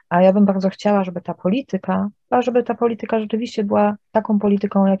 A ja bym bardzo chciała, żeby ta polityka rzeczywiście była taką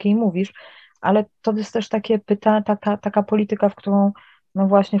polityką, o jakiej mówisz, ale to jest też taka polityka, w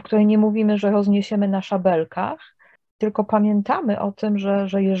której nie mówimy, że rozniesiemy na szabelkach, tylko pamiętamy o tym,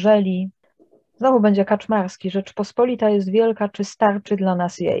 że jeżeli, znowu będzie kaczmarski, Rzeczpospolita jest wielka, czy starczy dla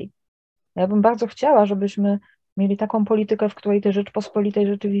nas jej. Ja bym bardzo chciała, żebyśmy mieli taką politykę, w której tej Rzeczpospolitej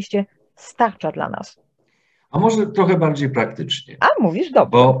rzeczywiście starcza dla nas. A może trochę bardziej praktycznie. A mówisz,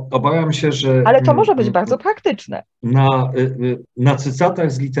 dobrze. Bo obawiam się, że... Ale to może być bardzo praktyczne. Na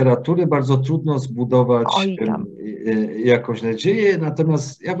cytatach z literatury bardzo trudno zbudować jakąś nadzieję,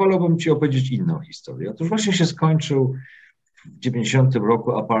 natomiast ja wolałbym Ci opowiedzieć inną historię. Otóż właśnie się skończył w 90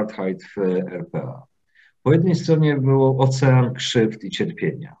 roku apartheid w RPA. Po jednej stronie był ocean krzywd i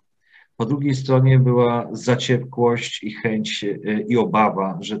cierpienia. Po drugiej stronie była zaciekłość i chęć i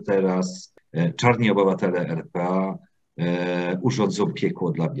obawa, że teraz czarni obywatele RPA urządzą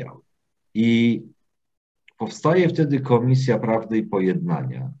piekło dla białych. I powstaje wtedy Komisja Prawdy i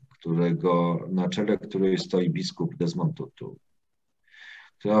Pojednania, na czele której stoi biskup Desmond Tutu,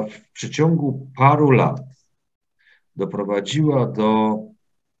 która w przeciągu paru lat doprowadziła do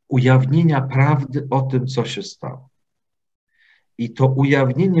ujawnienia prawdy o tym, co się stało. I to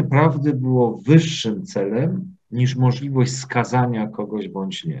ujawnienie prawdy było wyższym celem niż możliwość skazania kogoś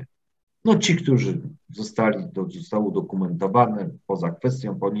bądź nie. No ci, którzy zostało udokumentowane, poza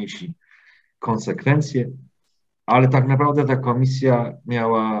kwestią ponieśli konsekwencje, ale tak naprawdę ta komisja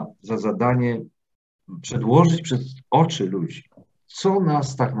miała za zadanie przedłożyć przed oczy ludzi, co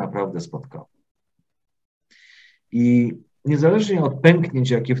nas tak naprawdę spotkało. I niezależnie od pęknięć,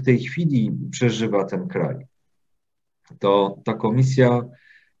 jakie w tej chwili przeżywa ten kraj, to ta komisja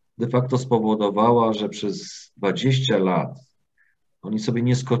de facto spowodowała, że przez 20 lat oni sobie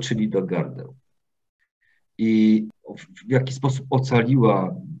nie skoczyli do gardeł. I w jaki sposób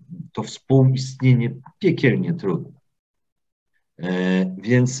ocaliła to współistnienie piekielnie trudne.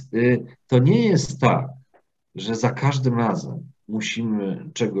 Więc to nie jest tak, że za każdym razem musimy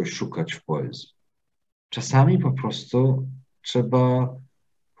czegoś szukać w poezji. Czasami po prostu trzeba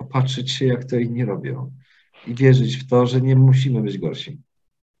popatrzeć się, jak to inni robią i wierzyć w to, że nie musimy być gorsi.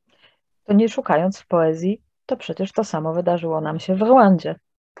 To nie szukając w poezji, to przecież to samo wydarzyło nam się w Rwandzie,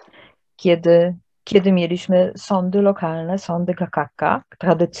 kiedy mieliśmy sądy lokalne, sądy KKK,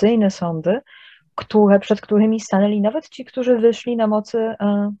 tradycyjne sądy, przed którymi stanęli nawet ci, którzy wyszli na mocy,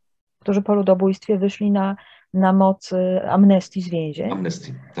 którzy po ludobójstwie wyszli na mocy amnestii z więzień.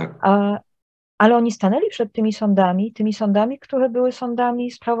 Amnestii, tak. Ale oni stanęli przed tymi sądami, które były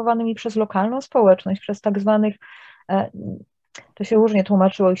sądami sprawowanymi przez lokalną społeczność, przez tak zwanych, to się różnie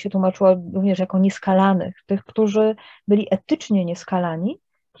tłumaczyło, ich się tłumaczyło również jako nieskalanych, tych, którzy byli etycznie nieskalani,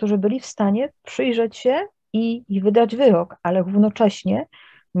 którzy byli w stanie przyjrzeć się i wydać wyrok, ale równocześnie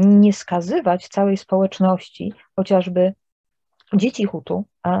nie skazywać całej społeczności, chociażby dzieci Hutu,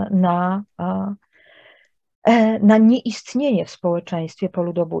 na nieistnienie w społeczeństwie po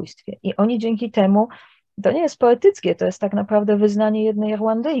ludobójstwie. I oni dzięki temu, to nie jest poetyckie, to jest tak naprawdę wyznanie jednej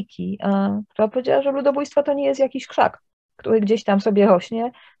Rwandyjki, która powiedziała, że ludobójstwo to nie jest jakiś krzak, który gdzieś tam sobie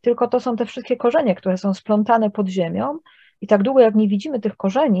rośnie, tylko to są te wszystkie korzenie, które są splątane pod ziemią i tak długo jak nie widzimy tych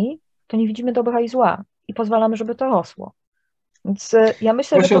korzeni, to nie widzimy dobra i zła i pozwalamy, żeby to rosło. Więc ja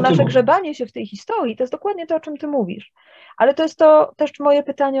myślę, że to nasze grzebanie się w tej historii to jest dokładnie to, o czym ty mówisz. Ale to jest to też moje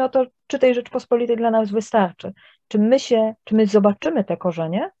pytanie o to, czy tej Rzeczpospolitej dla nas wystarczy. Czy my zobaczymy te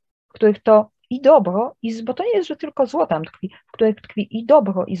korzenie, w których to i dobro, bo to nie jest, że tylko zło tam tkwi, w których tkwi i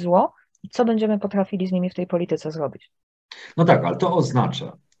dobro, i zło, i co będziemy potrafili z nimi w tej polityce zrobić. No tak, ale to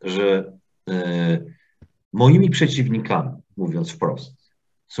oznacza, że moimi przeciwnikami, mówiąc wprost,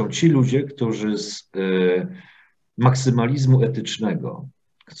 są ci ludzie, którzy z maksymalizmu etycznego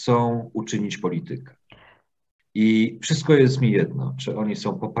chcą uczynić politykę. I wszystko jest mi jedno, czy oni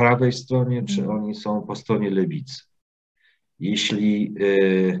są po prawej stronie, czy oni są po stronie lewicy. Jeśli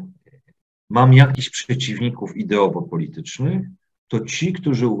mam jakichś przeciwników ideowo-politycznych, to ci,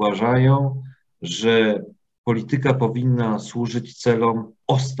 którzy uważają, że polityka powinna służyć celom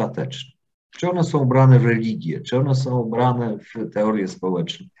ostatecznym. Czy one są ubrane w religię, czy one są ubrane w teorie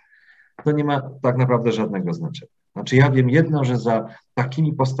społeczne, to nie ma tak naprawdę żadnego znaczenia. Znaczy ja wiem jedno, że za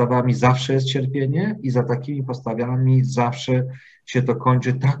takimi postawami zawsze jest cierpienie i za takimi postawami zawsze się to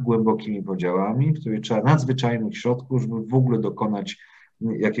kończy tak głębokimi podziałami, w których trzeba nadzwyczajnych środków, żeby w ogóle dokonać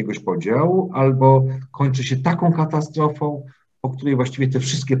jakiegoś podziału, albo kończy się taką katastrofą, po której właściwie te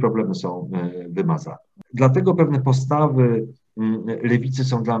wszystkie problemy są wymazane. Dlatego pewne postawy lewicy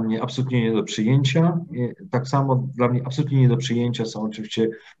są dla mnie absolutnie nie do przyjęcia. Tak samo dla mnie absolutnie nie do przyjęcia są oczywiście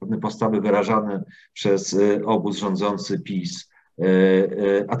pewne postawy wyrażane przez obóz rządzący PiS,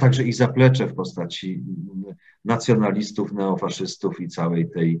 a także ich zaplecze w postaci nacjonalistów, neofaszystów i całej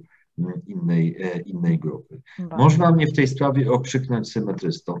tej innej grupy. Można mnie w tej sprawie okrzyknąć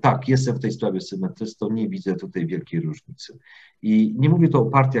symetrystą. Tak, jestem w tej sprawie symetrystą, nie widzę tutaj wielkiej różnicy. I nie mówię tu o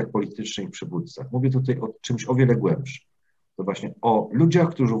partiach politycznych i przywódcach, mówię tutaj o czymś o wiele głębszym. To właśnie o ludziach,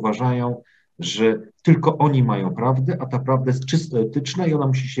 którzy uważają, że tylko oni mają prawdę, a ta prawda jest czysto etyczna i ona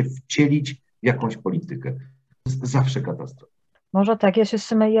musi się wcielić w jakąś politykę. To jest zawsze katastrofa. Może tak,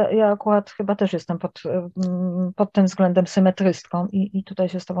 ja akurat chyba też jestem pod tym względem symetrystką i tutaj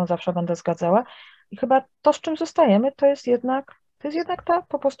się z tobą zawsze będę zgadzała. I chyba to, z czym zostajemy, to jest jednak ta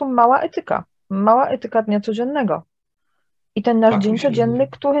po prostu mała etyka dnia codziennego. I ten nasz dzień codzienny,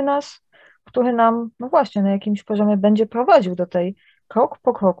 który nam, no właśnie, na jakimś poziomie będzie prowadził do tej, krok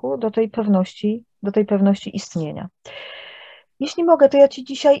po kroku, do tej pewności istnienia. Jeśli mogę, to ja ci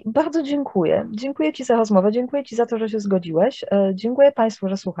dzisiaj bardzo dziękuję. Dziękuję ci za rozmowę, dziękuję ci za to, że się zgodziłeś. Dziękuję państwu,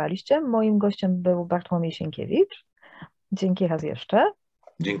 że słuchaliście. Moim gościem był Bartłomiej Sienkiewicz. Dzięki raz jeszcze.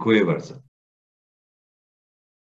 Dziękuję bardzo.